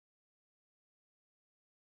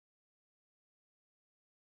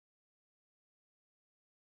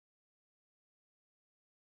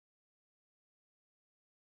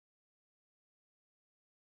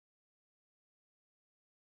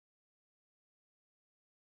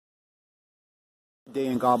Day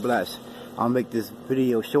and God bless. I'll make this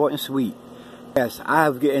video short and sweet. Yes, I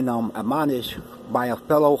have getting admonished by a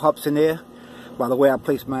fellow Hubsan there. By the way I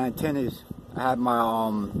placed my antennas, I had my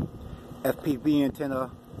FPV antenna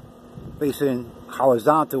facing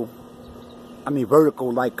horizontal.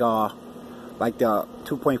 Vertical, like the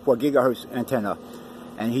 2.4 gigahertz antenna.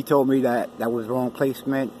 And he told me that that was wrong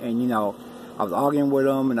placement. And you know, I was arguing with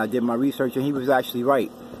him, and I did my research, and he was actually right.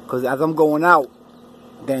 Because as I'm going out,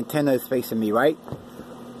 the antenna is facing me, right?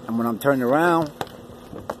 And when I'm turning around,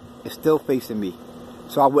 it's still facing me.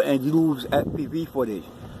 So I wouldn't lose FPV footage.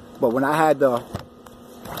 But when I had the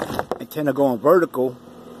antenna going vertical,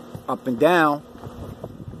 up and down,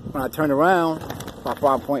 when I turned around, my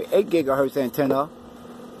 5.8 gigahertz antenna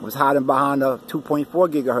was hiding behind a 2.4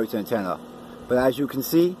 gigahertz antenna. But as you can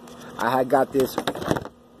see, I had got this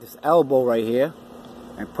elbow right here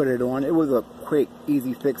and put it on. It was a quick,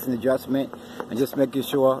 easy fix and adjustment, and just making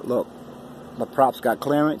sure, look, the props got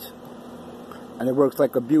clearance, and it works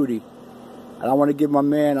like a beauty. And I want to give my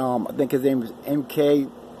man, I think his name is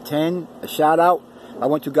MK10, a shout out. I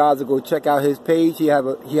want you guys to go check out his page. He has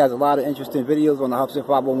a lot of interesting videos on the Hubsan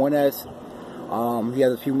 501S. He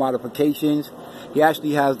has a few modifications. He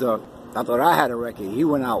actually has I thought I had a record. He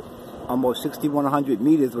went out almost 6,100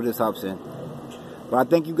 meters with his Hubsan. But I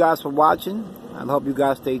thank you guys for watching. I hope you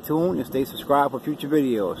guys stay tuned and stay subscribed for future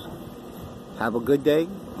videos. Have a good day,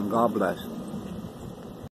 and God bless.